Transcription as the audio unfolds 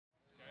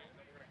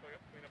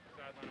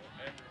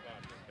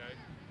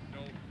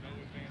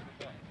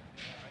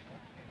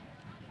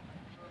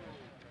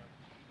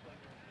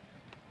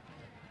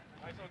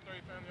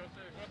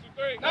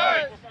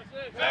Nice.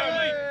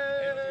 Family.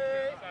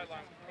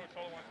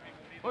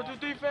 1, 2,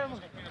 3,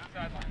 family.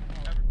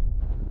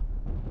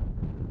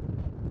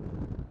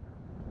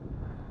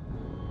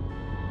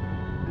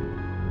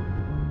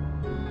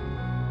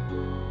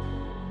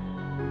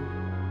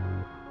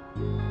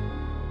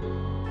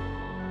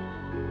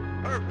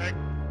 Perfect.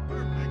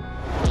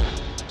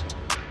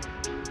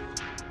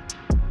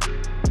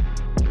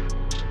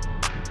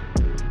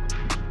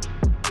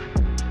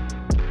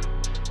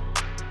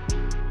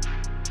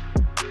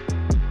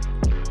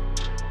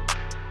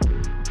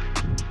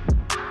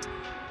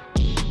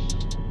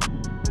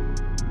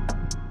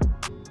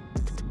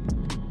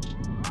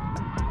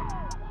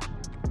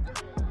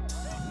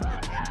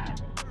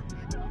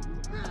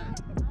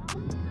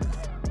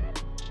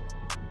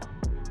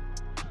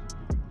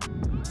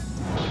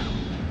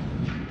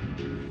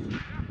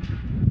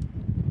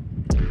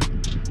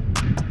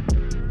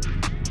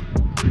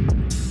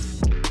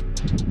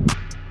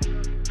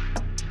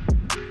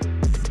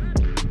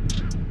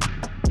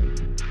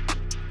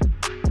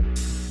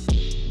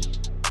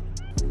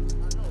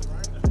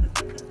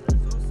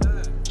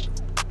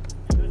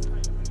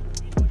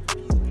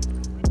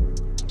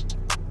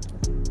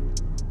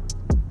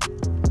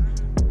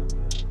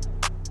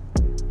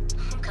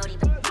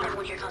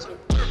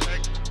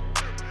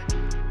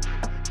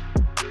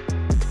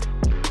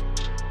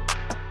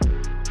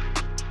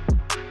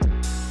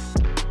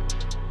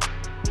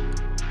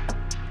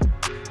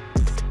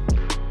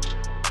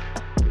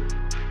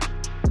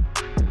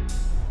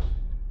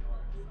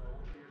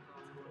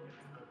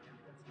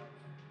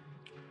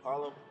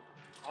 Harlem,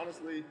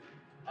 honestly,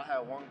 I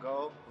had one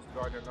goal, was to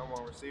guard their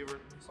 #1 receiver,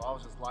 so I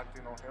was just locked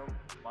in on him.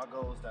 My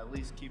goal was to at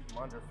least keep him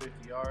under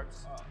 50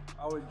 yards.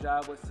 Our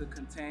job was to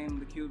contain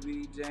the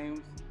QB,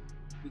 James,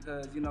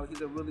 because, you know,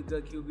 he's a really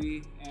good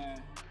QB,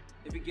 and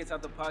if he gets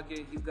out the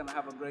pocket, he's going to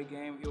have a great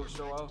game. He'll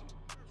show off.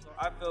 So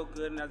I felt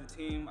good, and as a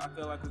team, I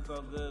feel like we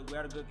felt good. We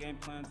had a good game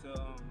plan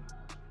to,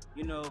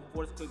 you know,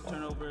 force quick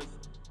turnovers,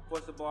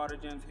 force the ball out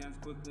of James' hands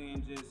quickly,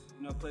 and just,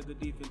 you know, play good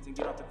defense and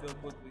get off the field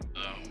quickly.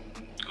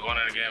 Going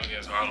in the game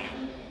against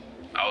Harlem,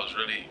 I was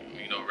really,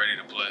 you know, ready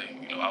to play.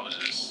 You know, I was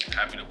just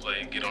happy to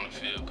play and get on the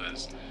field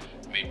because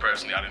me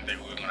personally, I didn't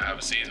think we were going to have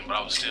a season, but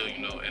I was still, you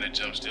know, in the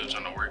gym, still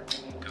trying to work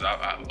because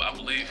I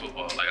believe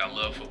football. Like, I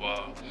love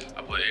football.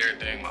 I put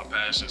everything, my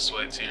passion,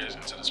 sweat, tears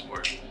into the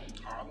sport.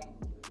 Harlem?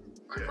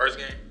 My first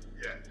game?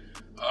 Yeah.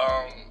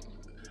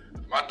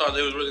 I thought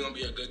it was really going to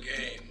be a good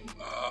game.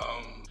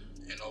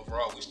 And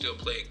overall, we still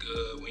played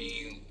good.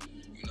 We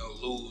didn't, you know,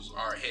 lose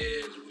our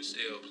heads. We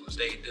still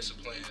stayed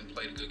disciplined and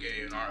played a good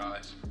game in our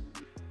eyes.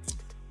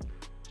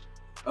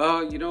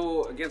 You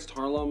know, against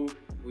Harlem,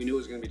 we knew it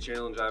was going to be a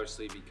challenge,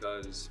 obviously,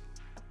 because,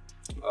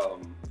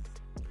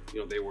 you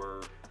know, they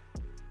were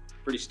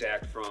pretty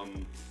stacked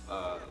from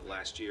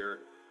last year.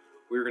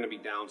 We were going to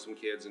be down some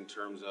kids in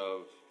terms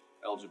of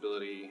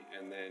eligibility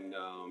and then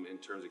in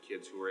terms of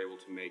kids who were able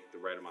to make the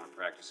right amount of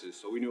practices.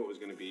 So we knew it was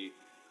going to be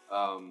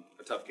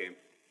a tough game.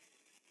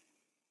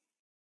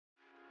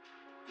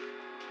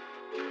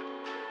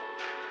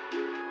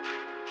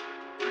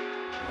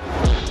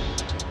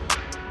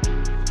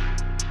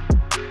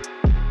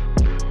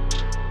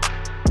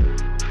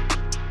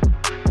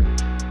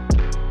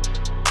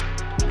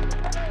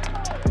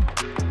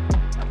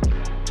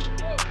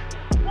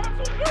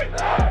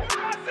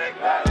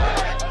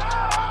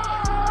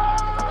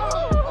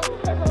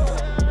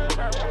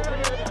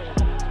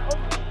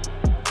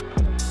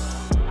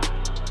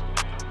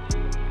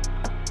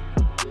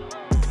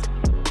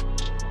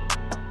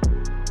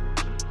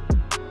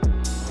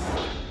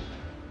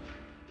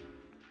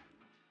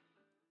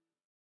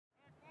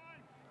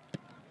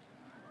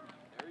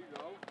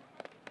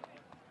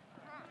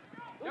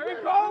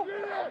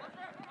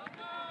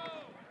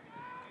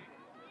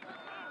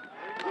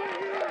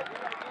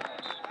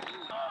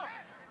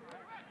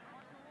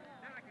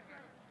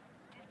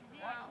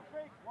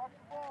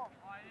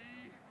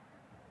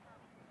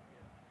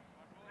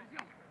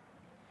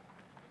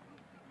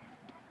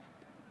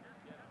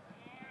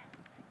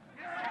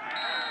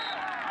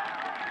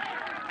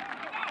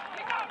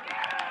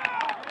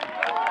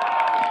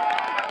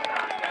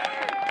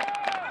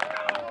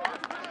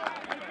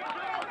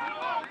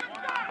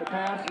 The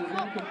pass is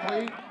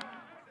incomplete.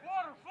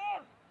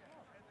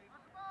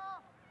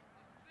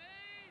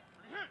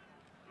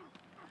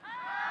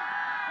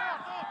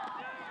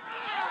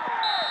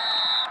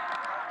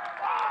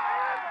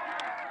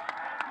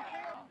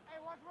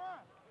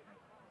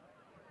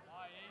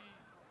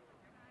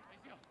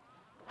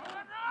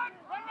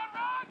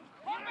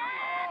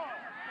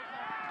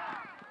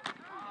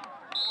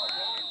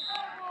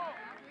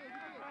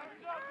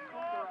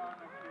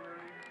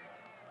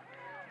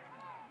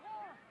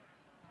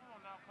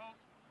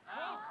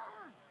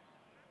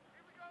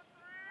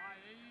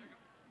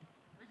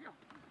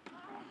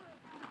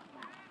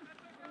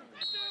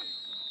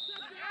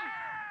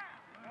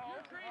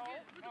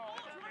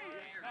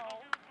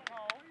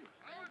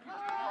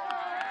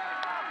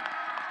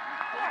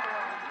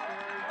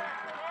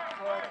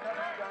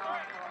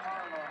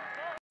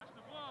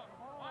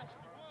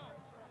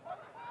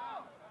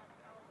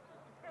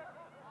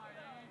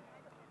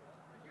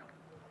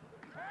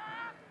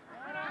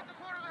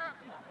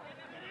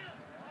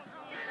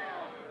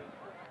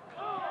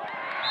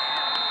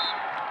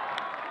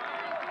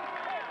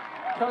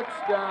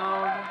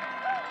 touchdown.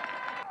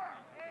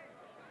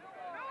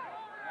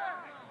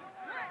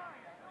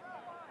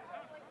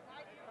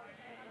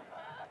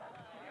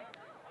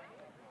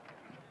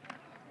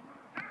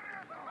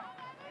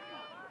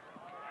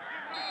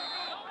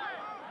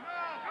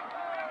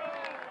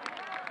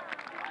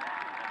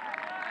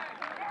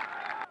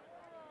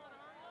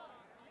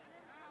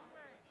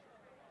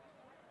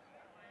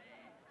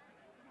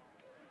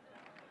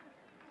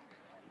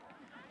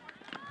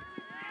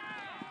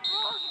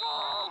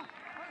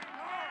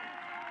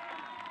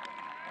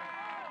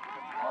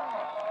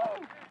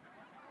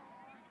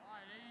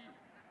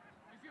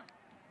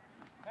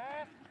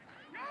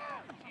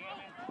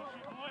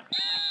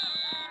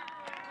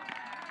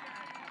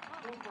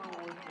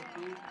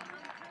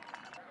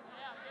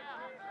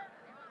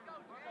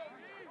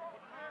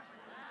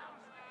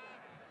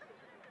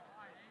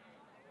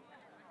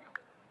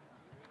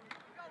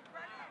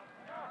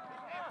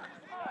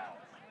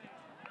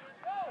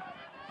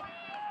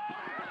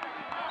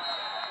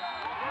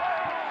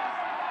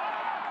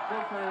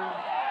 Cooper's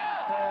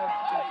pass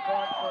is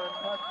caught for a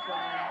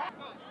touchdown.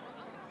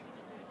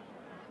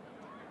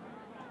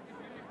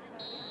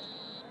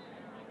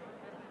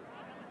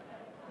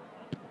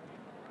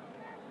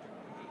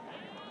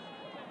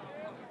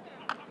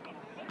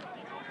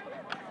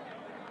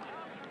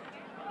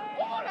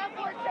 Oh, that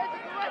boy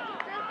changing direction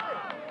different.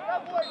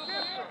 That boy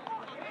different.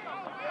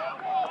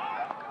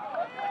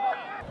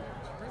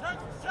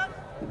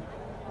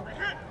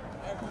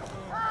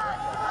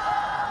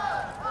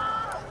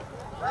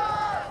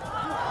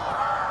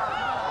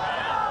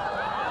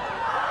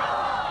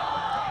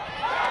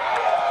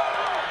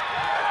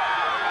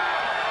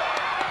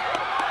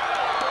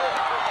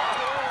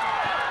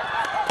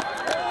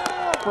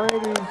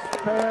 Brady's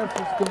pass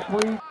is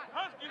complete.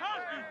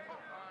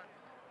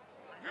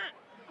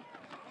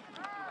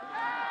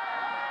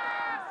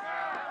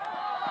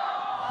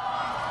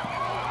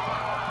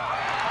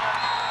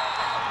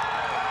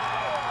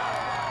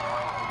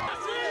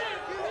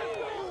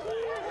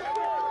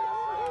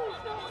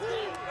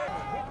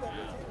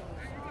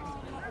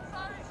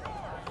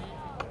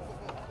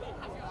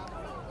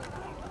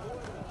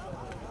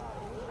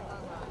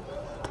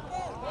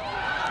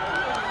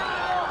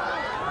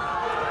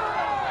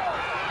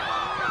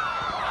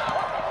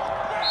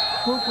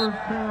 Cooper's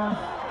pass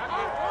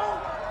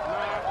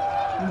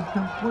is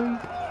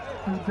complete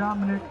to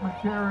Dominic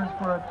McCarron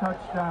for a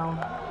touchdown.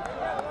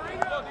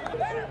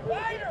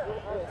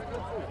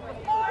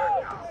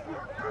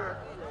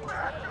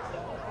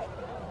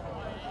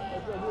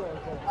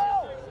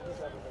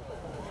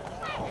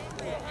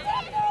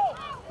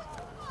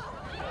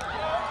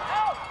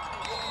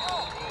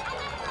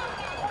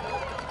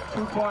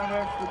 Two-point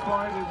extra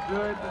point is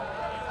good.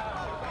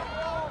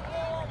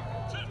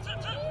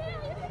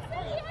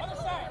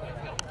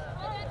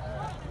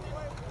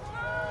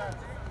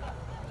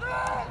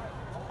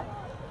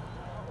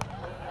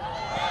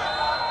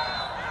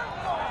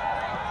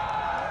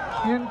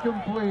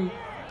 Incomplete.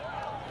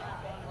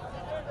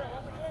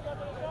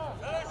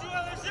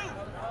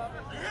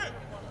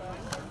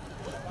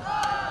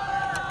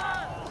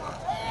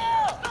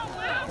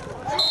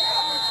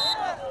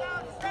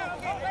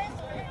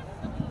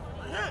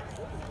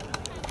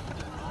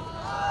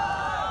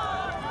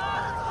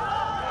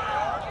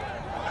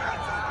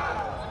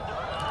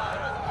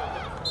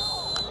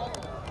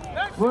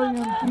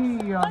 William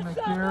Key on the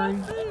carry.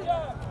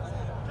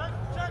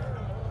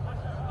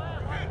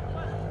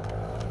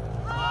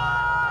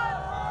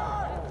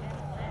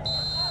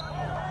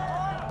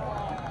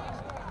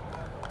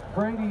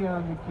 Brady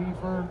on the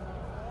keeper.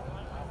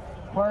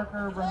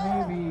 Parker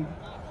Bernabe.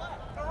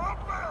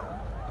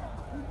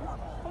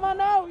 Come on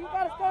now, you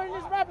gotta score in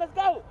this rep, let's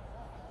go!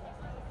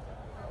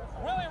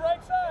 Willie,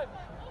 right side!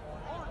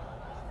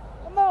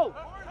 Come on!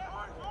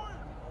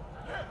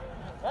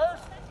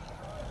 First!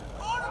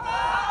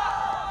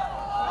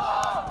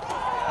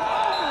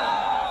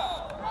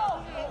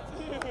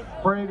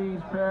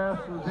 Brady's pass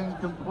was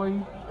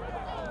incomplete.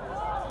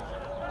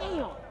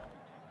 Damn!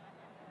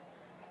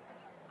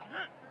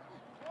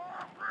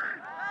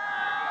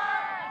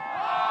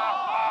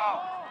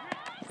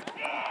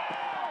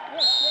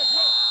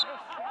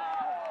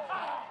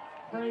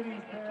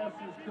 Brady's pass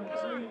is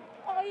complete.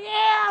 Oh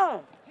yeah!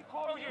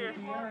 Oh yeah.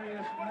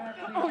 Darius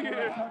Maxey Oh, for yeah. a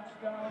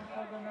touchdown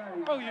for the night.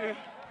 Oh yeah!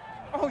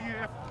 Oh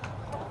yeah!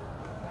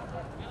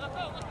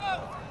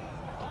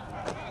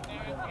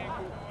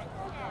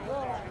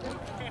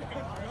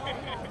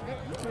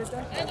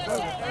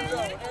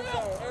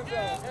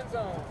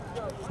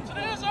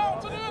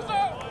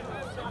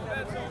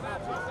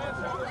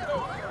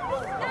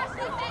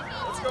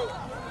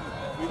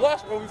 We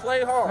lost, but we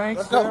played hard.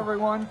 Thanks to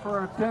everyone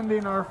for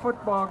attending our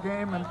football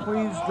game, and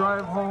please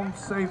drive home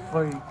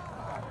safely.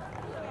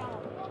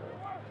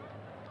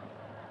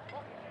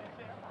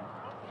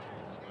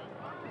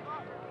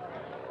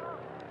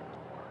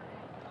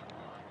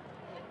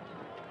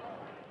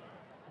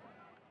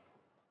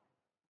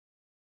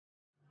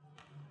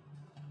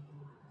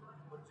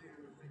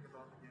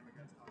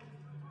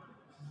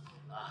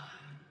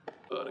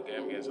 The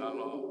game against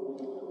Harlem,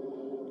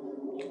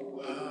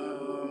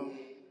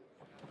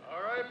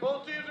 All right,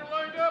 both teams are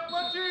lined up.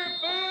 Let's hear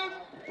it, fans,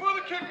 for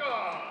the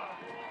kickoff.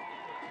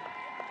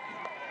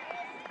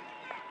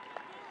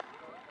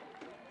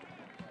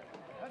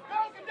 Let's go,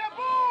 get that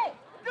ball!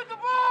 Get the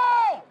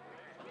ball!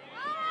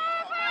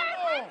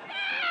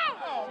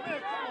 Oh,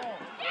 man, come on.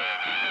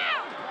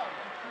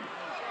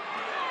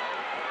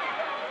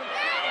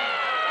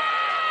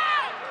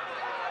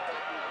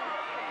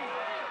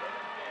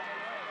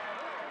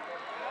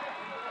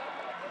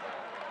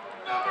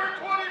 Number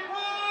 24,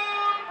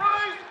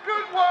 Bryce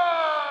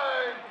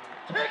Goodwine,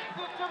 takes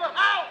it to the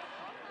house.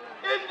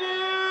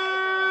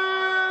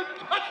 Indian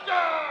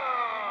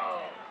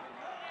touchdown!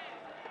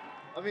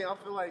 I mean, I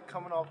feel like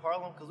coming off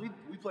Harlem, because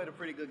we played a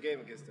pretty good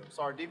game against them.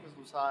 So our defense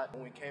was hot.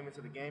 When we came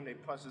into the game, they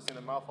punched us in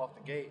the mouth off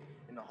the gate,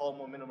 and the whole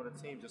momentum of the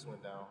team just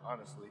went down,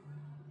 honestly.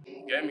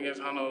 Game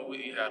against Hano,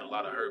 we had a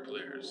lot of hurt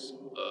players,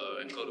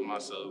 including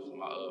myself.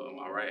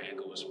 My right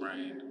ankle was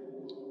sprained.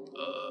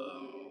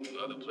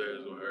 Other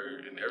players were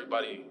hurt, and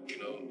everybody, you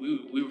know,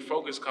 we were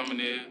focused coming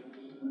in,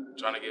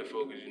 trying to get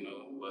focused, you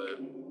know, but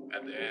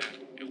at the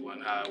end, it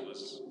wasn't how it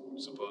was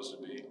supposed to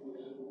be.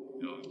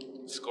 You know,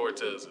 score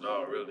tells it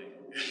all, really.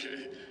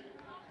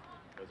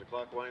 As the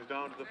clock winds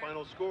down to the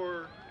final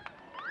score,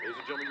 ladies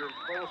and gentlemen, your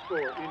final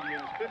score,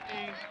 Indians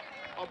 50,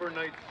 Auburn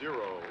Knights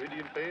 0.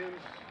 Indian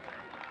fans,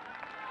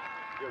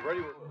 get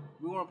ready.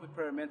 We weren't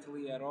prepared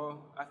mentally at all.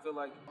 I feel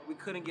like we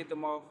couldn't get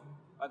them off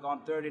like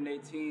on 3rd and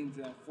 18s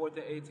and 4th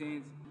and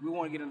 18s. We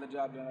weren't getting the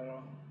job done at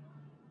all.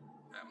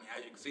 I mean,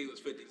 as you can see, it was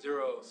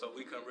 50-0, so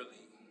we couldn't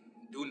really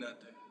do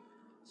nothing.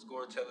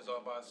 Score tell us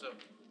all by itself.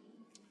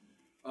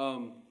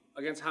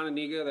 Against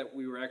Hananiga, that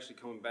we were actually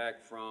coming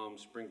back from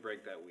spring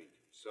break that week.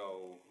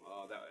 So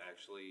that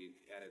actually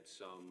added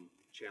some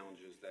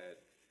challenges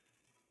that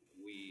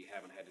we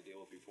haven't had to deal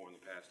with before in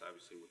the past,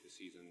 obviously with the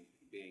season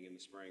being in the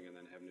spring and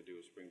then having to do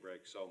a spring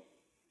break. So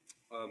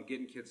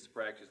getting kids to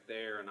practice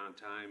there and on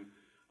time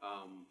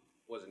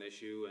was an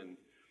issue, and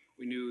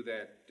we knew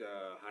that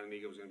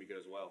Hananiga was going to be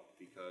good as well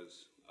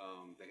because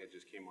they had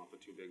just came off of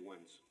 2 big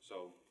wins.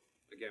 So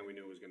again, we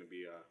knew it was going to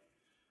be a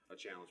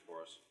challenge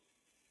for us.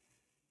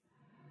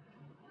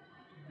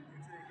 Did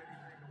you take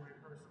anything away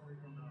personally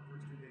from the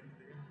first 2 games of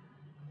the year?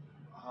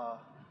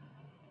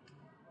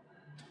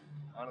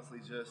 Honestly,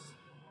 just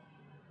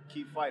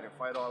keep fighting,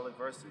 fight all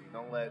adversity.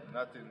 Don't let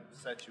nothing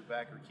set you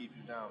back or keep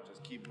you down.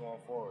 Just keep going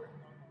forward.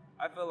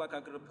 I feel like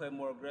I could have played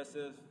more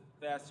aggressive,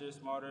 faster,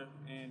 smarter,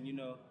 and, you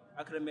know,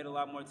 I could have made a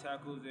lot more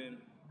tackles and,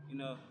 you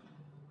know,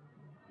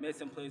 made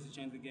some plays to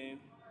change the game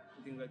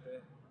and things like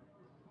that.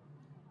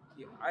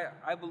 Yeah,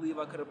 I believe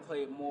I could have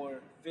played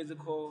more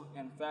physical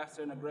and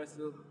faster and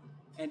aggressive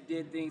and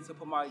did things to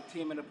put my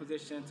team in a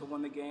position to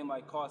win the game,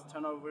 like cause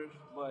turnovers,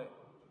 but,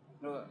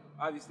 you know,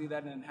 obviously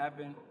that didn't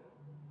happen.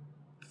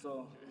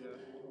 So, yeah.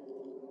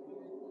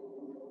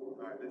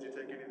 All right, did you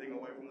take anything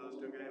away from those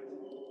 2 games?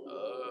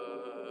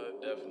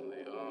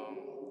 Definitely.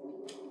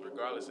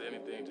 Regardless of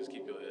anything, just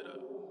keep your head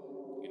up.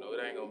 You know, it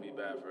ain't gonna be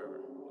bad forever.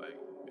 Like,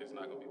 it's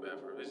not gonna be bad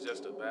forever. It's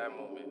just a bad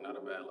moment, not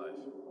a bad life.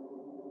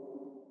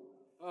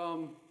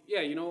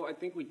 Yeah, you know, I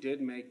think we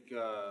did make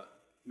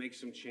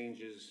some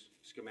changes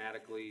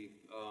schematically,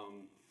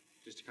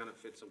 just to kind of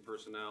fit some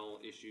personnel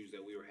issues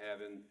that we were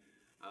having.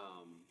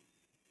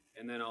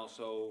 And then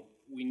also,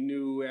 we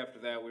knew after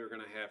that we were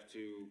going to have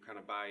to kind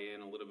of buy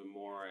in a little bit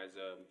more as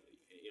a,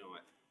 you know,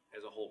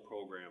 as a whole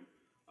program,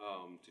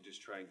 to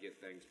just try and get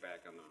things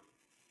back on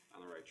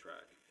the right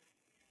track.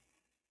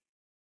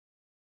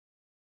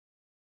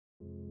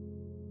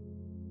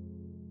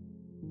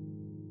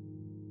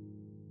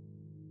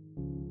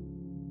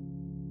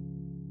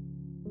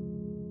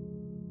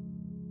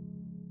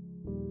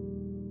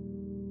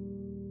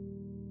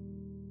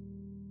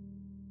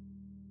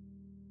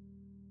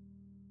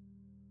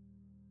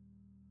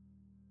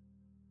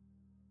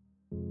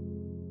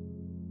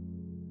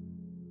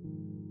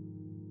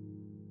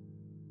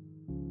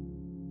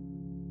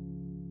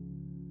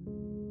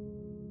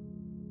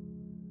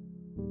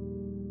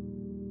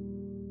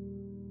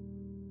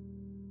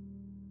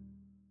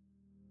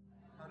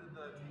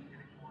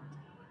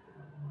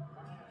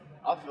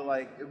 I feel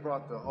like it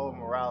brought the whole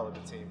morale of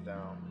the team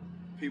down.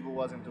 People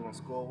wasn't doing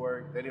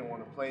schoolwork. They didn't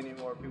want to play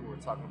anymore. People were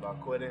talking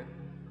about quitting.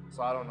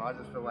 So I don't know. I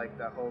just feel like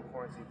that whole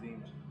quarantine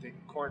thing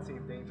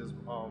just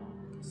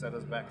set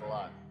us back a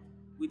lot.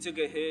 We took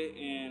a hit,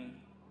 and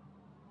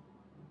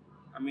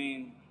I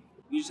mean,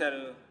 we just had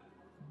to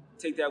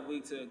take that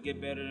week to get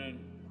better and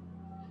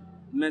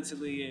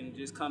mentally and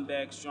just come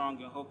back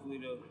strong and hopefully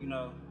to, you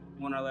know,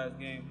 win our last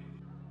game.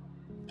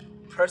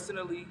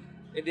 Personally,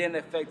 it didn't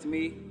affect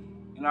me.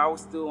 You know, I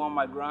was still on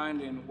my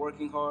grind and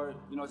working hard,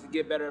 you know, to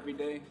get better every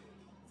day.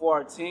 For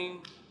our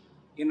team,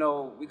 you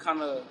know, we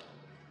kind of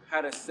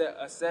had a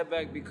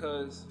setback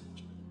because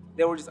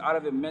they were just out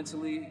of it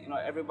mentally. You know,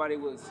 everybody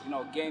was, you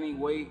know, gaining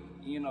weight,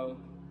 you know,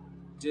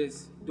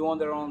 just doing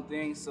their own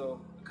thing,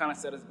 so it kind of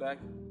set us back.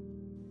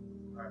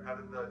 All right, how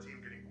did the team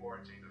getting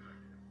quarantined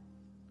affect you?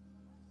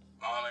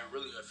 It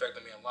really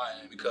affected me a lot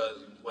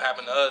because what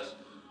happened to us,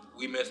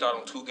 we missed out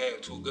on two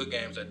good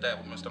games at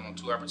that. We missed out on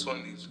 2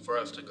 opportunities for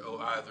us to go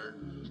either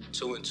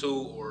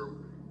 2-2 or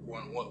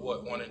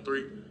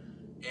 1-3.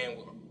 And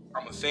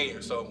I'm a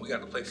senior, so we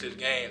got to play 6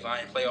 games. I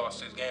ain't play all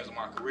 6 games of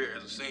my career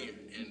as a senior,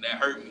 and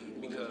that hurt me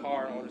because it was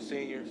hard on the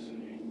seniors,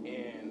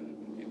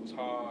 and it was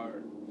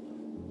hard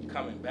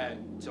coming back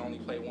to only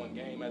play 1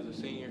 game as a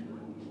senior.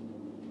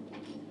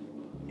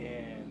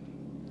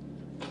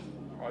 And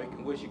all you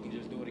can wish you can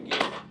just do it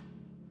again.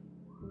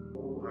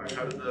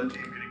 How did the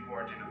team getting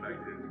quarantined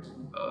affect you?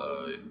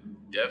 It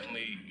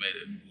definitely made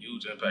a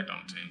huge impact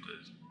on the team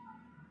because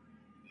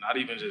not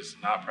even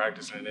just not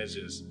practicing, it's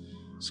just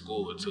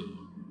school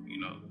too. You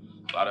know,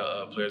 a lot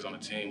of players on the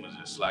team was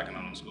just slacking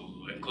on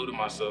school, including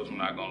myself, I'm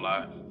not gonna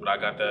lie. But I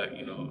got that,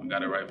 you know, I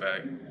got it right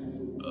back.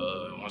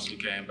 Once we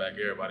came back,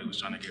 everybody was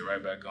trying to get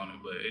right back on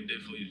it, but it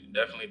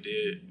definitely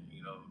did,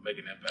 you know, make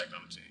an impact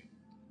on the team.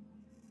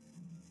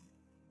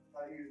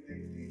 How do you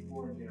think the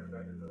quarantine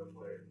affected the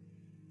players?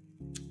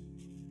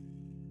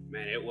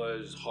 Man, it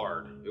was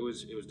hard. It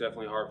was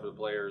definitely hard for the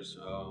players.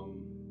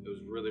 It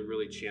was really,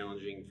 really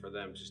challenging for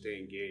them to stay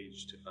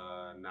engaged,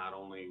 not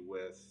only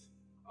with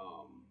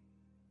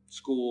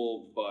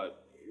school,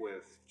 but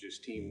with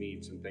just team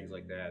meets and things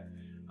like that.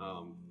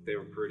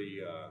 They're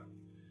pretty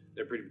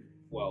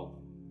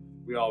well,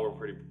 we all were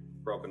pretty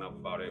broken up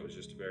about it. It was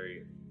just a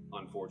very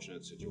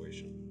unfortunate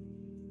situation.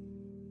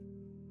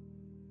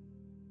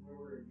 Where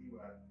were you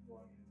at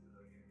going into the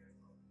game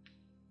against them?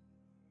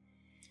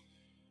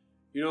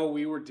 You know,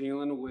 we were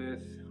dealing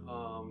with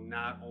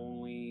not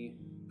only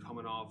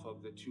coming off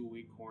of the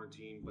 2-week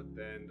quarantine, but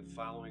then the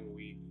following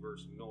week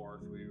versus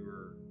North,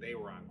 they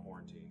were on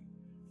quarantine.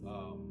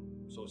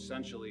 So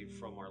essentially,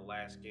 from our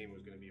last game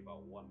was going to be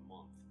about 1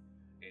 month,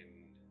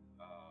 and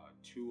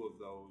 2 of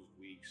those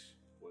weeks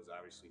was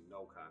obviously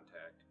no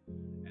contact,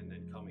 and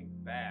then coming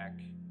back,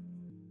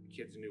 the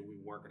kids knew we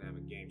weren't going to have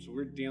a game. So we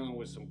were dealing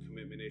with some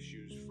commitment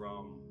issues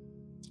from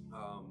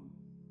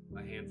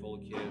a handful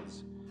of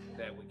kids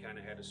that we kind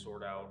of had to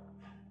sort out.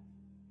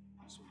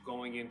 So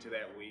going into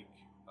that week,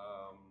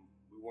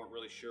 we weren't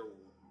really sure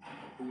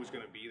who was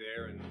going to be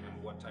there and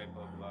what type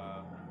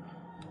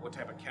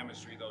of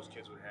chemistry those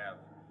kids would have,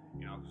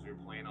 you know, because we were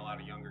playing a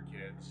lot of younger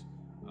kids,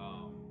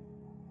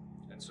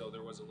 and so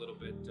there was a little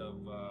bit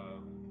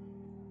of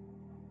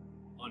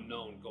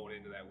unknown going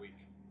into that week.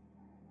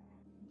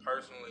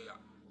 Personally,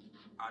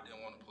 I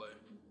didn't want to play.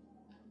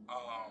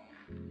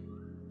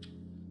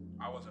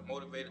 I wasn't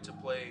motivated to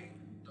play.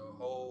 The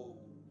whole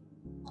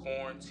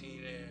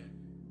quarantining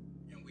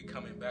and we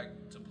coming back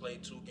to play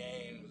 2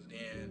 games,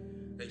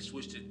 then they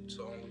switched it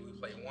to only we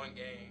play 1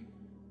 game.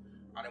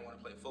 I didn't want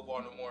to play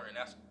football no more, and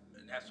that's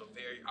a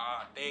very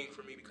odd thing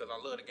for me because I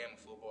love the game of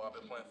football. I've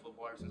been playing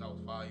football ever since I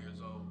was 5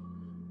 years old.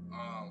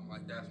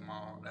 Like that's my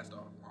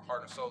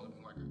heart and soul of me.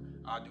 Like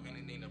I'd do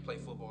anything to play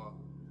football.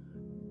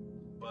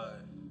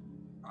 But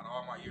out of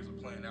all my years of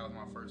playing, that was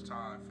my first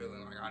time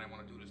feeling like I didn't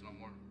want to do this no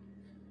more.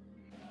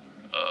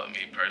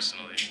 Me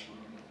personally,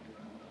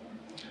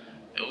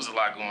 it was a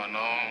lot going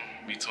on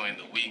between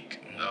the week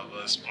of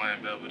us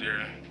playing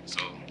Belvedere.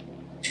 So,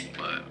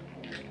 but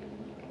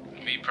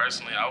me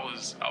personally, I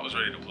was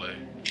ready to play.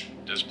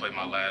 Just play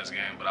my last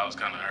game, but I was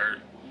kind of hurt,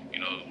 you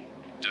know,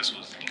 just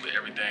with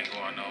everything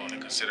going on, and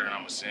considering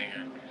I'm a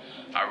senior,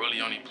 I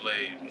really only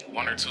played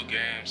 1 or 2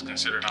 games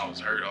considering I was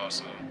hurt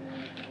also.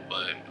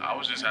 But I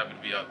was just happy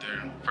to be out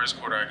there. First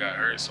quarter I got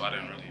hurt, so I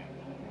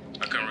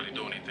couldn't really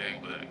do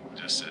anything but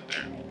just sit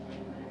there.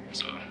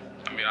 So,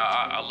 I mean,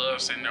 I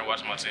love sitting there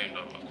watching my team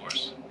though, of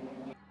course.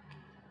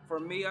 For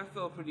me, I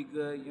feel pretty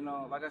good. You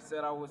know, like I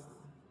said, I was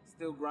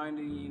still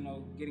grinding, you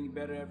know, getting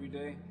better every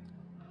day.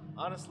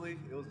 Honestly,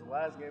 it was the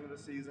last game of the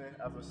season.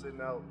 After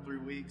sitting out 3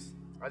 weeks,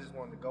 I just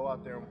wanted to go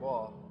out there and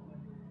ball.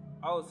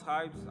 I was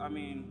hyped. I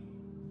mean,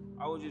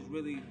 I was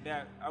really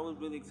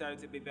excited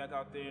to be back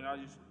out there, and I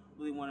just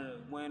really wanted to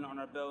win on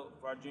our belt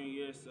for our junior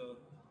year. So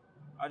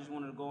I just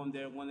wanted to go in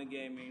there, win the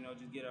game, and, you know,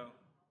 just get out.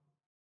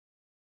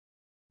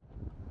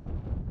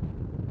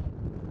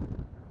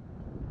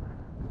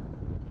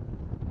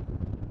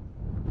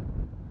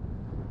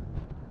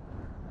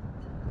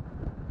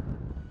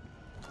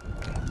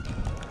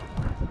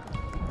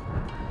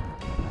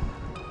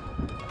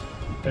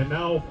 And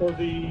now for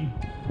the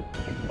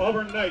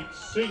Auburn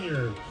Knights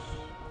seniors.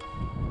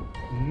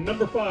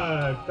 Number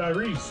 5,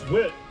 Tyrese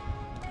Witt.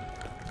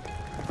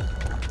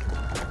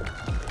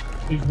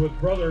 He's with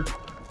brother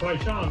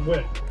Tyshawn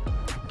Witt.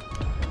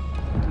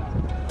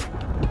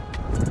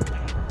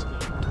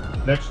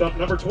 Next up,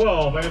 number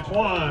 12,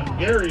 Antoine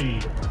Gary.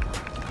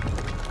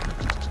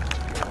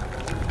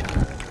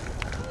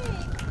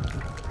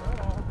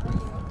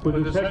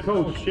 With his head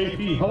coach,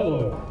 JP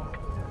Hollow.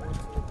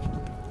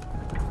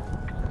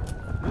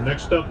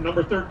 Next up,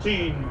 number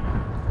 13,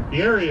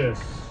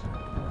 Darius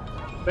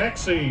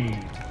Maxey.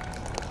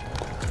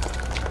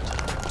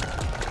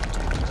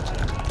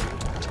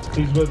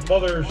 He's with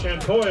mother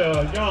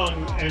Shantoya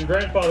Young and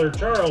grandfather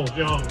Charles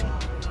Young.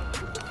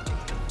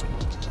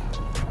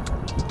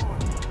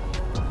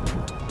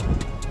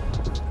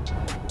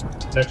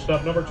 Next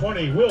up, number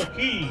 20, Will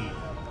Key.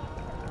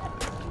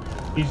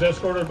 He's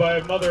escorted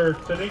by mother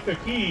Tanika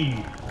Key,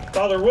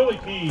 father Willie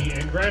Key,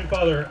 and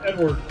grandfather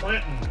Edward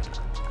Clanton.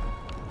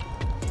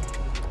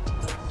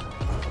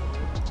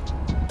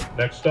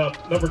 Next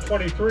up, number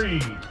 23,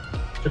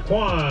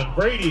 Jaquan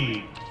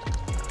Brady.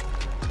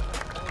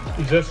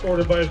 He's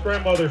escorted by his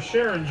grandmother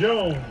Sharon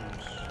Jones,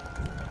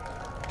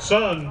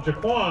 son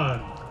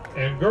Jaquan,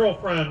 and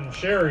girlfriend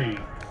Sherry.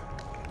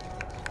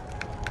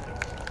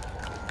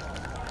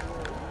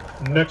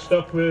 Next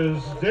up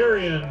is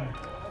Darian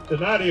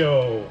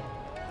Donadio.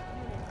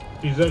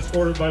 He's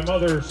escorted by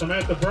mother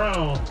Samantha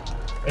Brown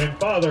and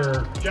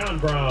father John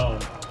Brown.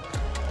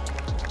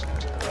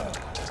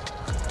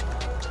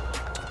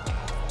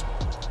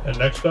 And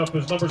next up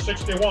is number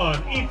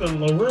 61,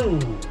 Ethan LaRue.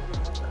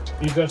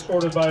 He's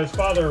escorted by his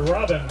father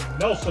Robin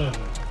Nelson.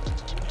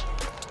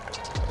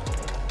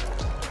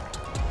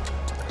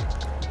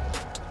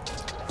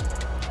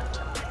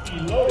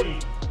 Lodi,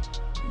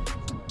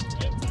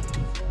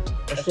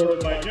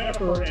 escorted by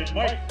Jennifer and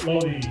Mike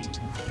Lodi.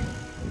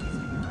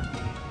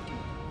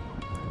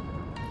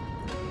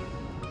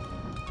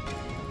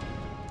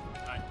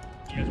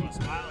 You guys want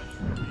to smile?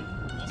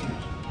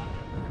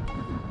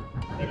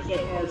 Next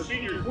up, our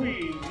senior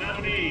queen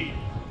nominee,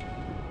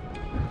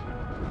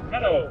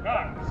 Meadow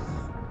Cox,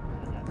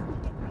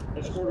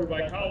 escorted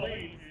by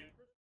Colleen.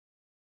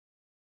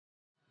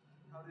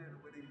 How did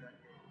winning that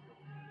game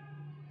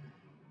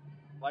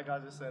feel? Like I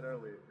just said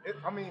earlier,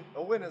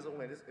 a win is a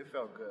win. It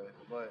felt good,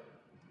 but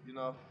you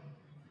know,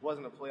 it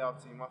wasn't a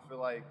playoff team. I feel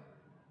like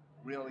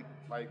we only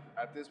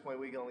at this point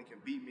we only can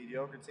beat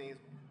mediocre teams,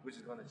 which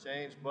is going to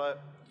change.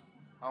 But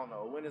I don't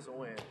know. A win is a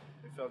win.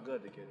 It felt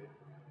good to get it.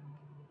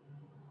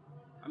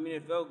 I mean,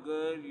 it felt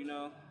good, you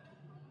know,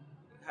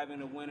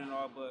 having a win and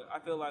all, but I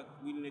feel like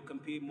we need to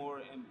compete more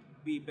and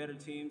be better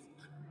teams.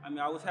 I mean,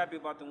 I was happy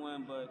about the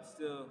win, but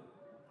still,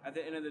 at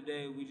the end of the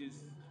day,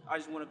 I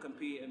just want to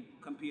compete and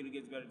compete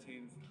against better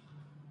teams.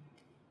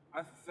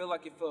 I feel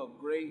like it felt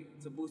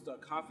great to boost our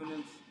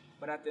confidence,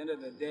 but at the end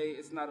of the day,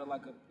 it's not a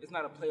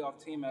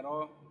playoff team at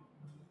all.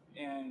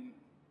 And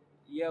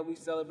yeah, we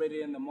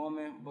celebrated in the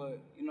moment, but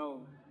you know,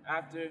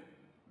 after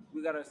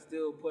we gotta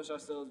still push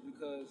ourselves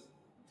because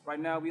right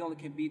now we only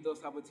can beat those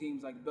type of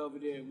teams like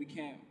Belvedere. We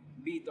can't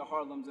beat the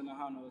Harlems and the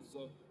Hanos,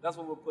 so that's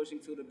what we're pushing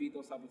to beat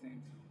those type of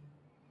teams.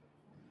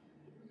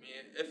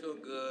 Man, it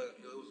felt good.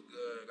 It was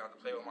good. Got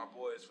to play with my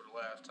boys for the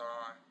last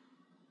time.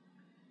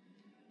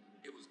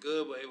 It was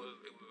good, but it was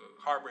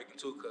heartbreaking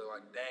too, cause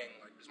like dang,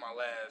 like this is my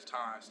last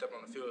time stepping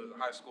on the field as a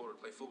high schooler to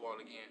play football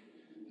again.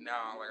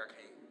 Now like I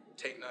can't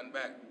take nothing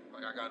back.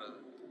 Like I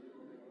gotta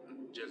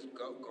just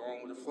go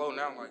on with the flow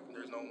now. Like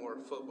there's no more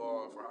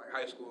football for like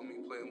high school. Me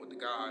playing with the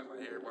guys.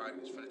 Like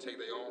everybody's finna take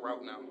their own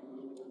route now.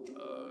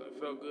 It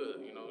felt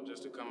good, you know,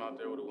 just to come out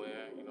there with a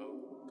win. You know,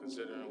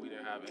 considering we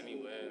didn't have any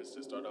wins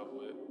to start off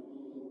with,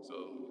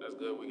 so that's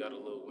good. We got a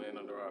little win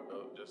under our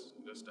belt.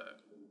 Just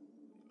that.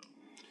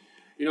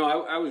 You know,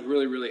 I was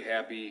really, really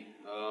happy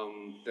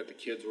that the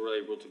kids were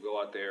able to go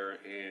out there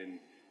and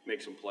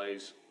make some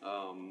plays.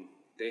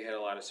 They had a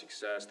lot of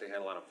success. They had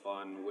a lot of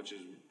fun, which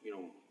is, you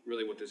know,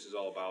 really what this is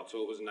all about.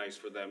 So it was nice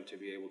for them to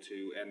be able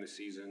to end the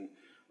season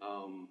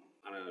on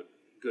a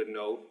good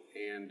note,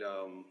 and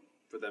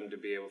for them to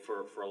be able,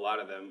 for a lot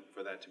of them,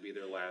 for that to be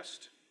their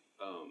last,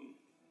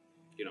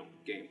 you know,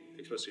 game,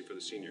 especially for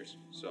the seniors.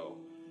 So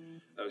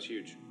that was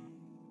huge.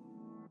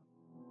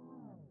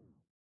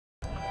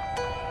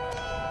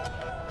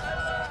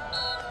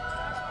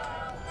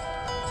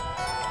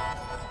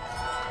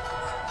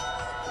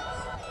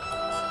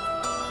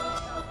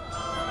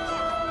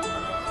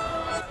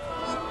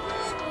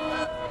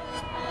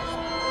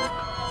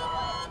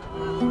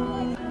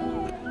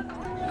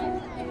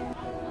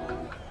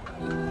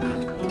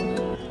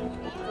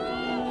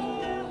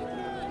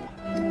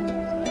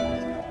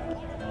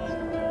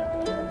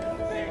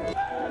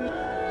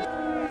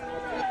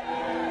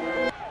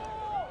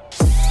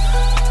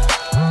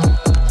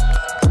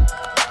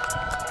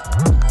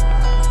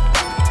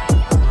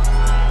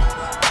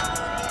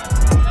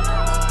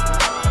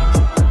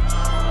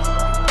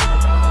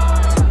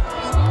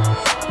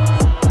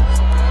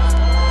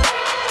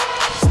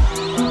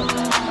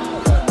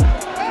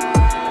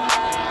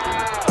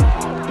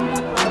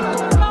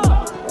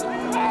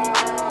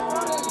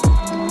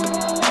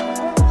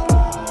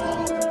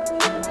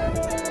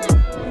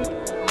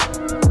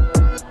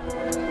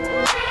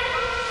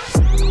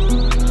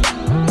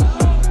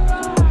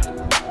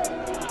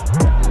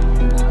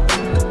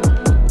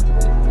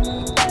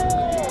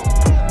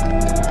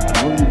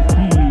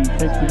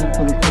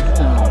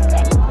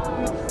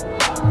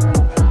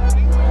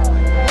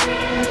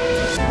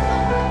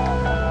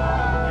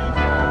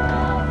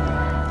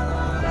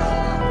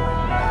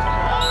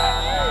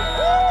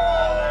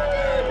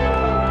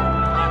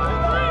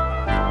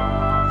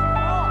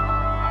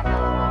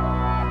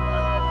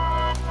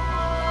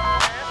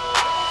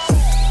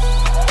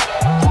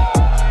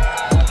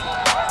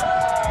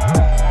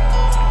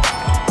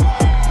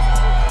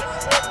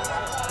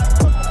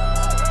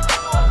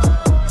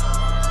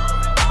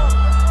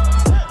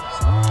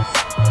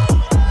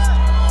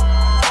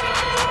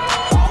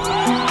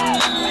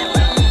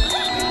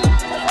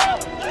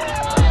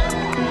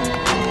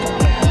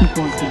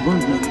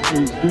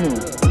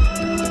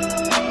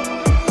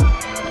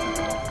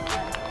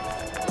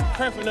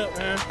 cramping up,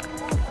 man.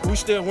 We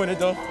still win it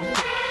though.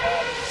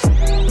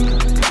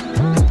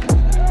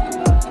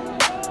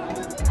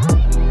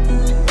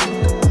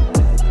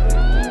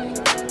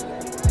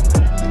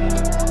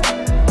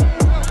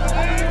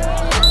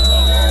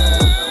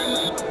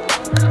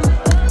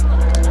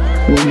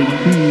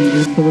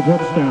 For the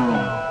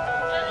touchdown.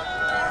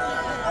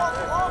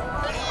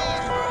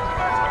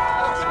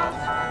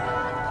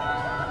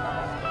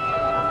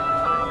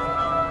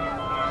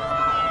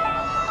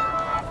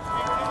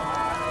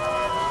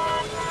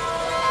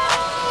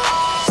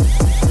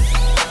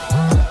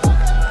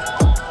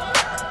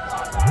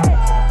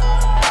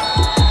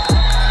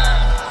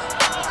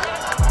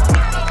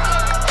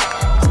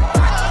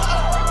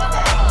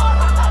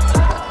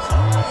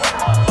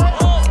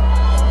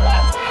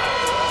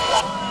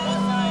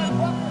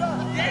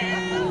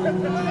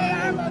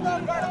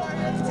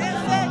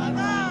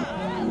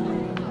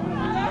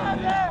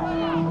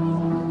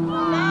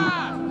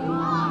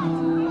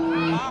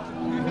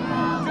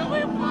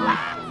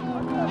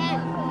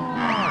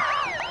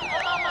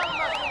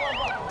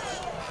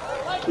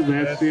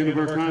 That's the end of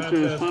our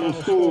contest. Final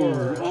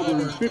score,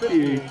 Auburn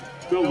 58,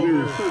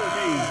 Belvidere 13.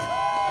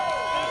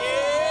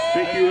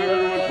 Thank you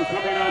everyone for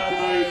coming out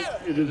tonight.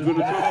 It has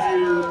been a tough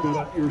year,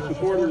 but your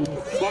support of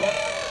Buck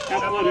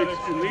Athletics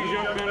and these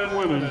young men and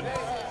women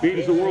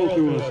means the world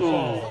to us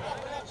all.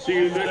 See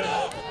you next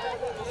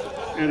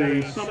at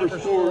a summer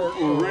sport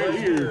or right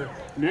here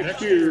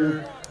next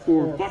year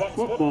for Buck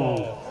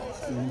football.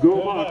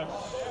 Go Bucks.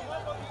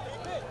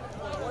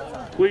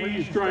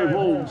 Please drive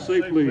home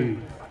safely.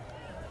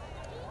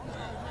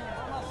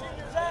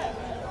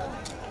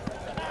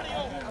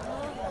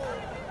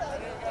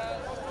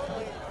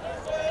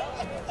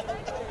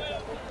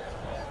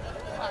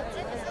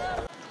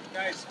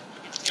 Guys,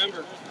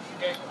 remember,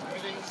 okay,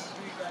 everything's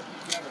you gotta be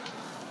together.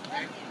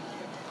 Okay?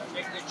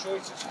 Make the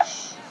choices.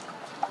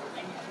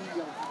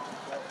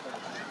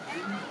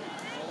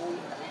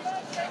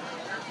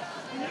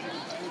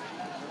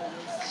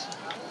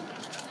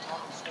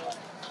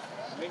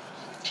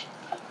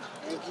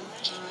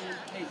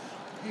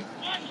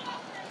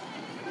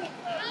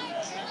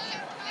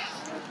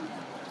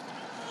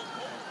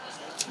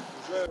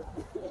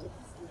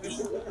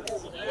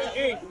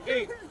 Hey.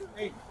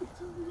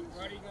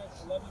 Everybody, guys,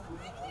 I love you.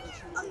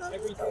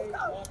 Everything.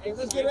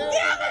 Let's get it.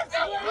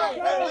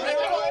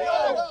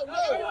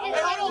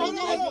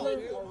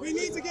 We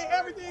need to get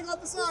everything off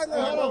the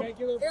sideline.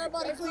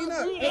 Everybody clean up.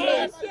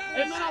 Hey,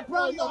 man, I'm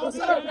proud of y'all.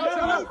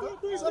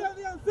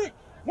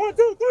 1,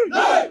 2, 3. 4,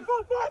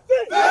 5,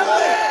 6.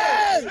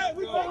 Hey,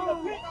 we taking a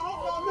pick.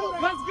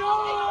 Let's go.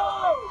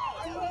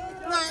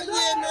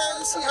 Yeah, man,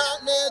 you see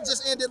how, man,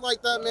 just ended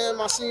like that, man,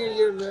 my senior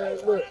year, man.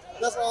 Look,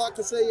 that's all I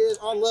can say is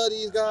I love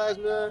these guys,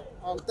 man.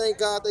 Thank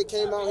God they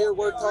came out here,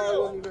 worked hard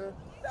with me, man.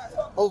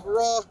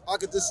 Overall, I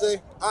could just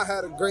say I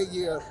had a great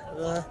year,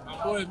 man.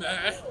 My boy,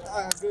 man.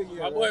 I had a good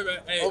year. My boy, man.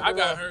 Hey, Overall. I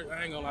got hurt.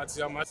 I ain't gonna lie to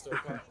you. I might still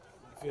come.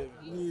 You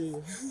feel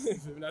me?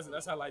 Yeah.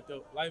 That's how life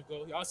go.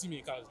 Y'all see me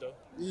in college, though.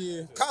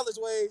 Yeah. College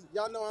ways.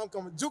 Y'all know I'm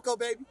coming. JUCO,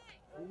 baby.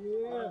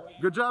 Yeah.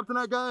 Good job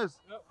tonight, guys.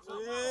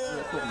 Yeah.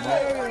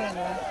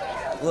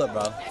 Look,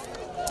 bro.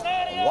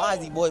 Why is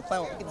these boys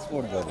playing? Get the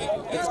scoreboard real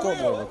quick. Get the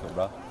scoreboard real quick,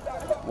 bro.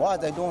 Why is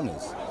they doing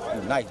this?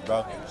 It's nice,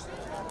 bro.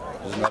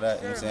 Just know that,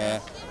 you know what I'm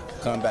saying?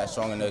 Coming back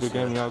strong in this. Good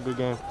game, y'all. Good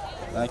game.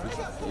 Thank you. You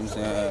know what I'm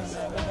saying?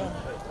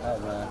 All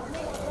right, man.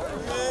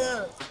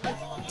 Yeah.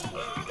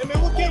 Hey, man,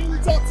 what game we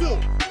talk to?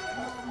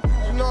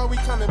 You know we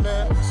coming,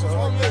 man. So,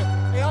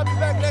 yeah. Hey, I'll be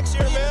back next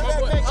year, man.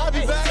 I'll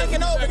be back.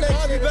 Taking over next year.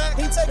 I'll be back.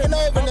 He taking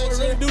over next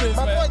year.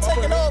 My boy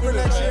taking over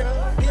next year.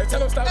 Hey,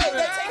 tell him stop playing.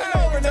 They taking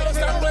over next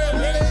year. Stop playing,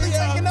 man. He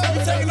taking over.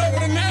 He taking over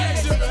the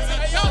next year.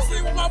 Hey, y'all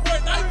see what my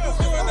boy Knife is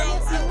doing now?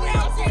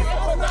 Y'all see what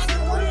my boy Knife is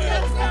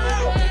doing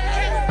now?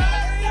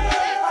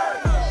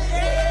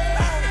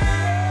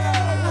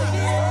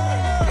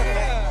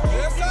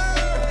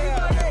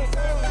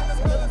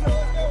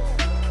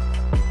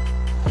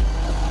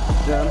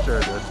 Yeah, I'm sure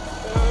it did.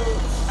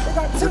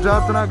 Good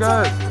job tonight,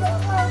 guys.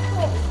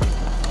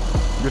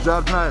 Good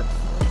job tonight.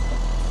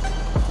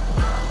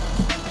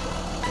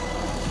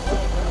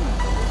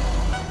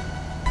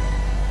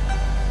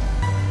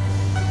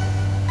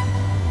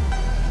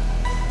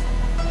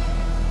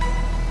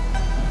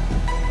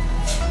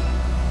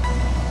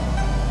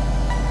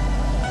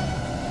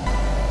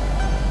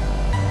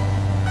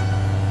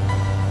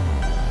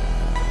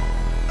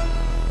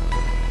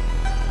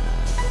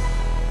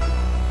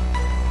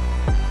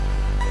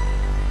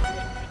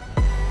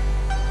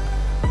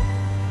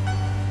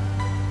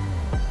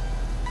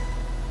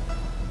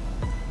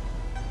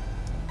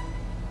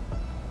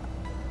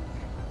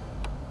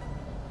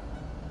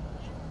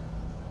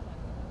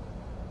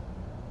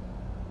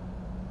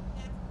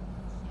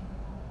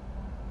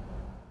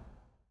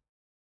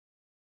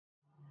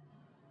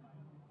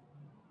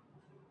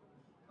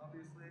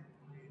 Obviously,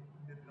 we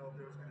didn't know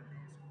if there was going to be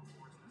school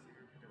sports this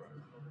year because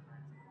of COVID-19.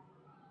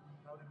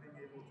 How did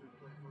being able to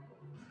play football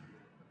this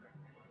year affect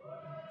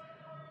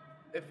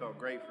you? It felt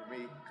great for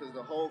me because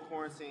the whole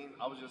quarantine,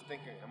 I was just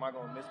thinking, am I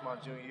going to miss my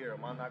junior year?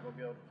 Am I not going to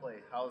be able to play?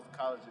 How is the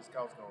college and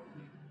scouts going to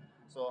be?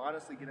 So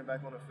honestly, getting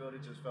back on the field,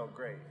 it just felt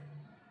great.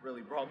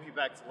 Really brought me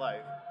back to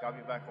life, got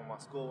me back on my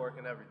schoolwork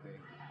and everything.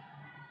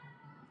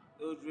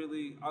 I was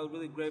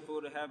really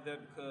grateful to have that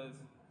because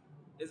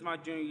it's my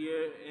junior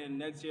year, and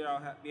next year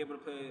I'll be able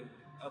to play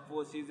a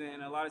full season,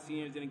 and a lot of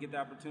seniors didn't get the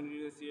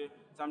opportunity this year,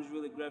 so I'm just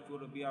really grateful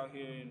to be out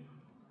here and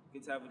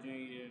get to have a junior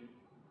year and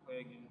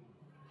play again.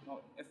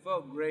 It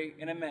felt great,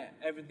 and it meant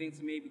everything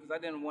to me because I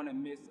didn't want to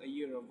miss a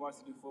year of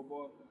varsity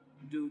football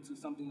due to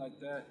something like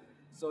that.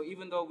 So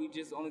even though we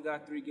just only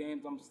got 3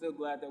 games, I'm still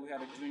glad that we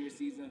had a junior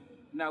season.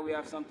 Now we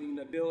have something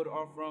to build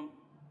off from,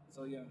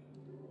 so yeah.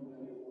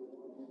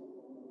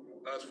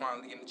 Us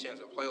finally getting a chance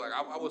to play, like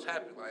I was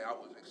happy, like I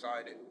was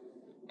excited.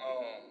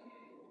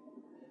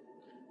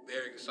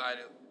 Very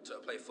excited to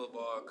play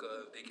football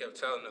because they kept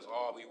telling us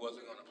we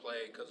wasn't going to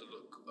play because of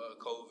the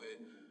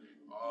COVID.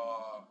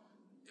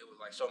 It was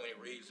like so many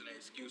reasons and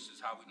excuses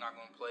how we not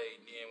going to play.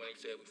 And then when they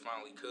said we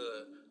finally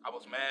could, I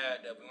was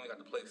mad that we only got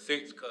to play 6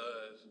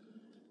 because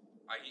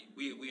like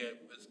we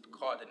had, it's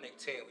called the Nick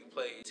 10. We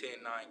played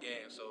 10-9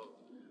 games, so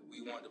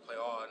we wanted to play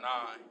all 9,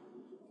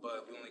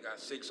 but we only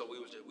got 6, so we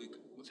was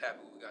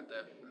happy we got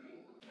that.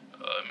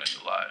 It meant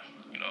a lot.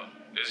 You know,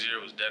 this year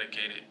was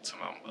dedicated to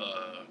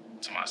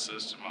my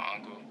sister, my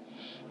uncle,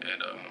 and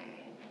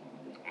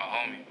my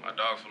homie, my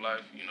dog for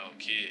life. You know,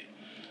 kid.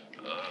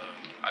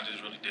 I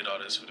just really did all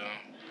this for them.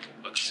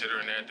 But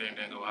considering everything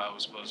didn't go how it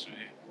was supposed to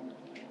be,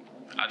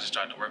 I just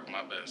tried to work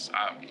my best.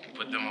 I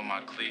put them on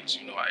my cleats.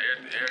 You know,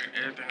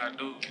 everything I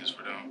do is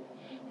for them.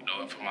 You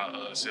know, and for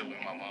my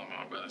sibling, my mom, and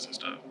my brothers and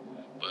stuff.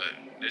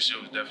 But this year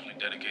was definitely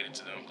dedicated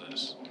to them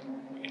because,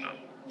 you know,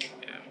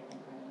 yeah.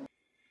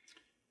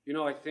 You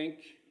know, I think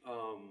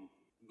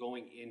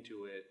going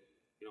into it,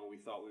 you know, we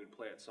thought we would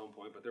play at some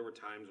point, but there were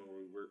times when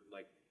we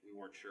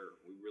weren't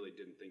sure. We really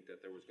didn't think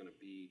that there was going to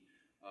be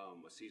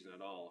a season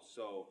at all.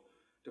 So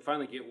to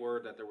finally get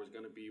word that there was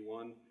going to be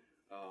one,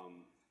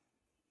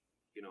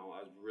 you know,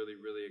 I was really,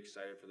 really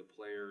excited for the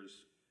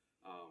players,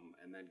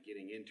 and then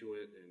getting into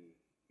it and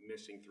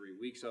missing 3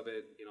 weeks of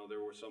it. You know,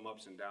 there were some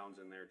ups and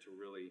downs in there to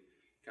really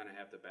kind of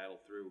have to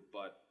battle through,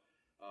 but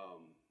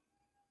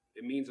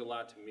it means a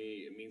lot to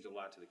me. It means a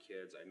lot to the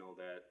kids. I know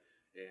that,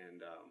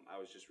 and I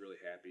was just really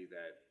happy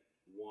that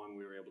 1,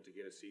 we were able to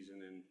get a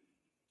season, and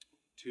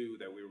 2,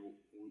 that we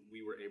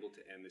were able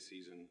to end the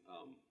season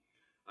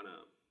on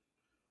a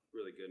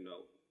really good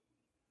note.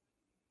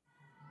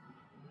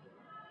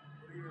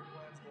 What are your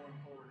plans going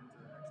forward into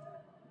the next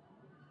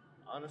year?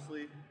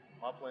 Honestly,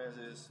 my plans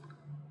is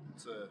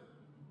to,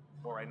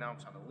 well, right now I'm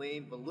trying to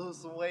lean, but lose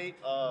some weight,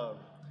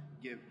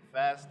 get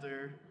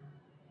faster,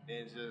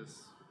 and just,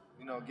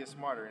 you know, get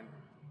smarter and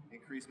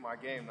increase my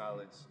game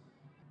knowledge.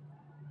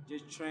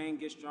 Just train,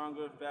 get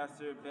stronger,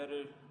 faster,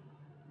 better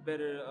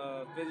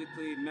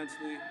physically,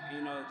 mentally, and,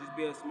 you know, just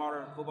be a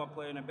smarter football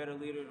player and a better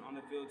leader on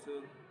the field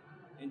too,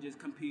 and just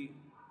compete.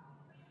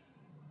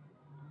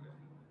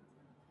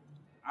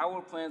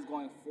 Our plans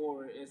going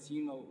forward is,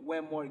 you know,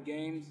 win more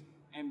games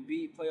and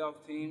beat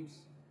playoff teams.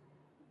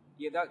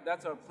 Yeah,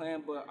 that's our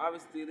plan, but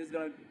obviously there's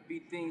gonna be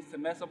things to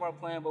mess up our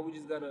plan, but we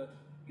just gotta,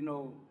 you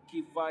know,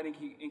 keep fighting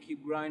and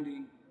keep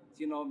grinding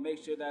to, you know,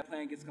 make sure that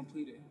plan gets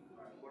completed.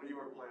 All right, what are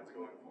your plans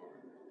going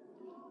forward?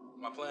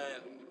 My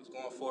plan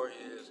going forward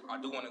is I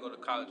do want to go to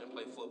college and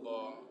play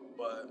football,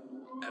 but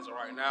as of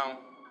right now,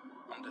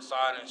 I'm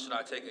deciding should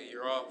I take a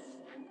year off.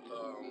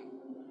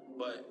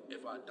 But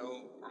if I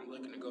don't, I'm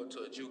looking to go to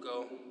a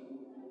JUCO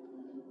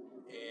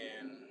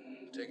and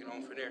take it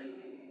on from there.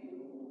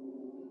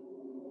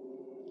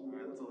 All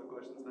right, that's all the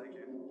questions. Thank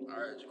you. All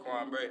right,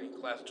 Jaquan Brady,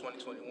 class of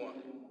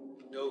 2021.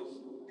 Dose.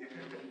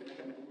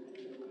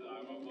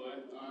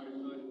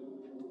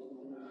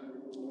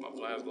 My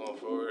plans going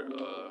forward,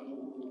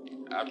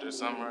 after the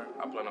summer,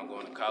 I plan on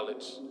going to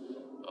college.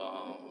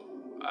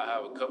 I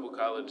have a couple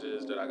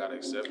colleges that I got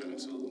accepted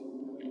into.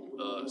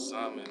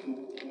 Some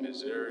in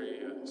Missouri,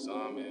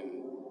 some in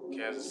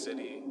Kansas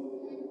City.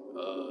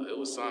 It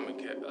was some in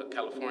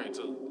California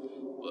too.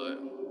 But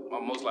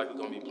I'm most likely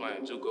going to be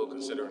playing JUCO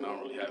considering I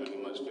don't really have any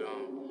much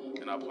film.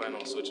 And I plan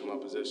on switching my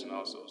position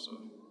also, so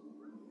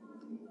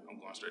I'm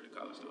going straight to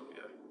college though,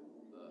 yeah.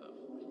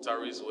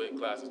 Tyrese Wade,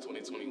 class of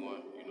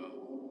 2021, you know.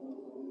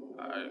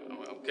 All right,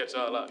 I'm gonna catch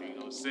y'all out, you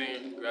know,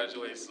 sing,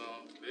 graduate soon,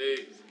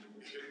 big.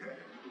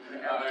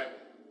 All right.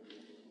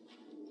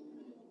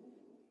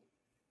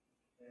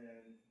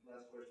 And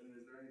last question,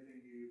 is there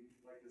anything you'd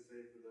like to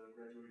say for the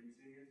graduating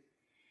seniors?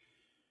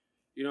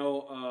 You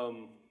know,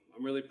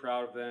 I'm really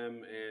proud of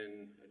them,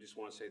 and I just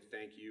want to say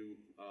thank you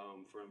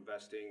for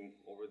investing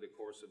over the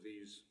course of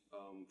these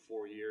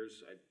 4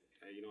 years.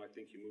 I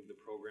think you moved the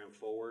program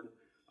forward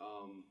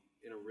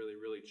in a really,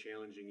 really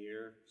challenging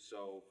year.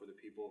 So for the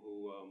people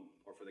who,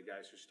 or for the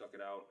guys who stuck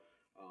it out,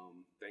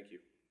 thank you.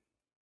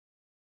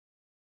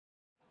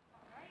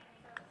 All right,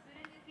 so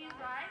students, please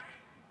rise.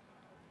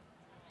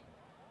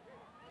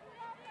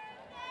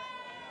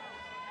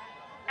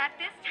 At At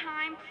this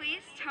time,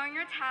 please turn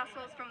your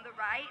tassels from the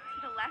right to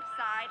the left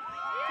side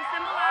to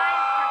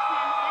symbolize our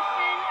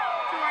transition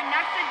to our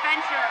next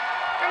adventure.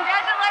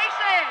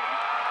 Congratulations!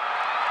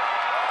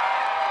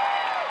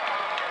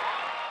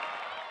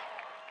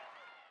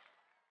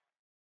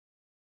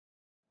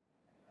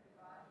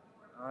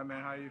 All right, man,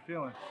 how you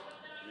feeling?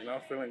 You know,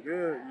 I'm feeling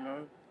good, you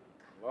know.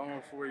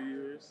 Long 4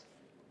 years,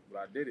 but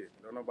I did it.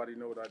 Don't nobody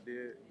know what I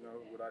did, you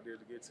know, what I did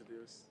to get to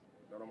this.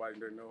 Don't nobody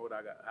know what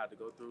I had to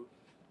go through.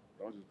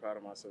 So I'm just proud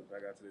of myself that I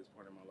got to this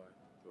point in my life.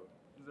 So.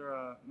 Is there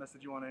a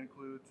message you want to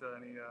include to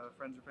any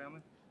friends or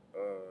family?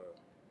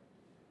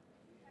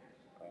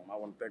 I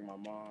want to thank my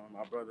mom,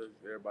 my brothers,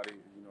 everybody,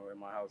 you know, in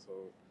my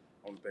household.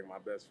 I want to thank my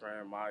best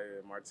friend,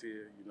 Maya and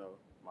Martia, you know,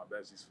 my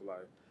besties for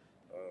life.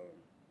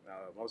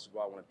 Most of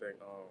all, I want to thank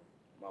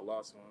my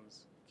lost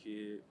ones,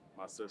 Kid,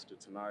 my sister,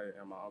 Tanaya,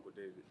 and my Uncle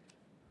David.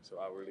 So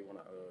I really want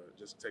to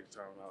just take the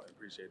time out and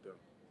appreciate them.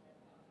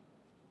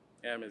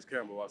 And Ms.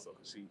 Campbell also,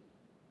 because she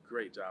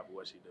great job of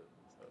what she does.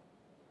 So.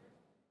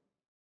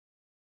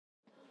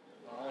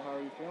 All right, how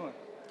are you feeling?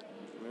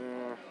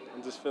 Man,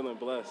 I'm just feeling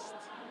blessed.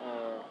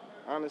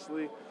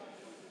 Honestly,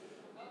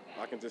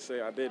 I can just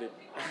say I did it.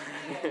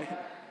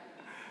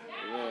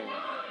 Man,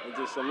 it's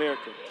just a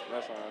miracle.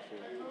 That's how I feel.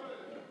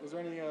 Was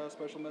there any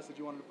special message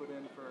you wanted to put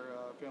in for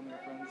family or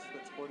friends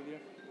that supported you?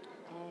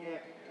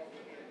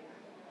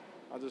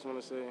 I just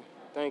want to say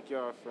thank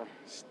y'all for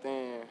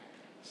staying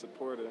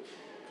supportive,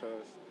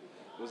 because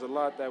there was a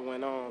lot that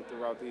went on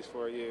throughout these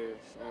 4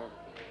 years.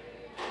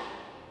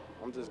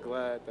 I'm just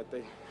glad that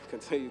they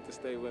continued to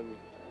stay with me.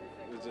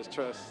 It was just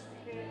trust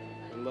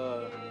and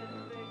love.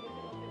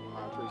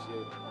 I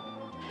appreciate it.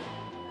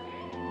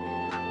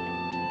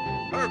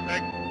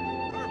 Perfect.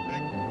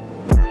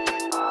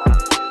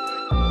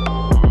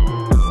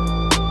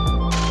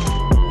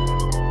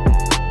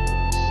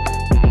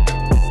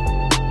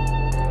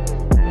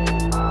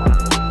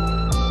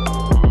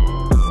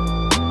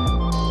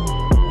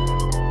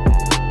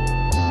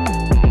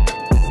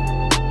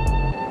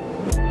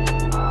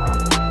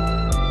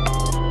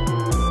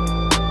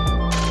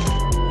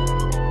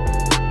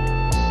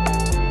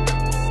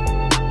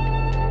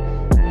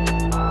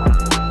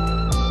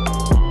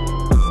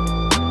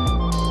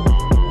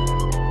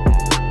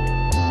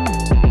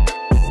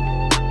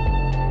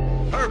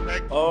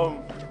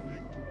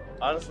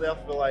 Honestly, I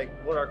feel like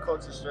what our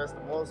coaches stress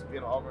the most,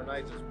 being an Auburn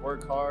Knight, just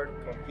work hard,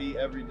 compete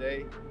every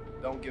day,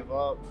 don't give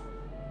up,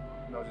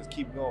 you know, just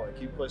keep going,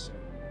 keep pushing,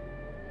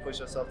 push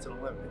yourself to the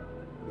limit.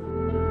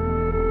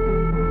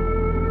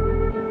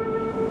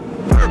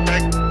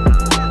 Perfect.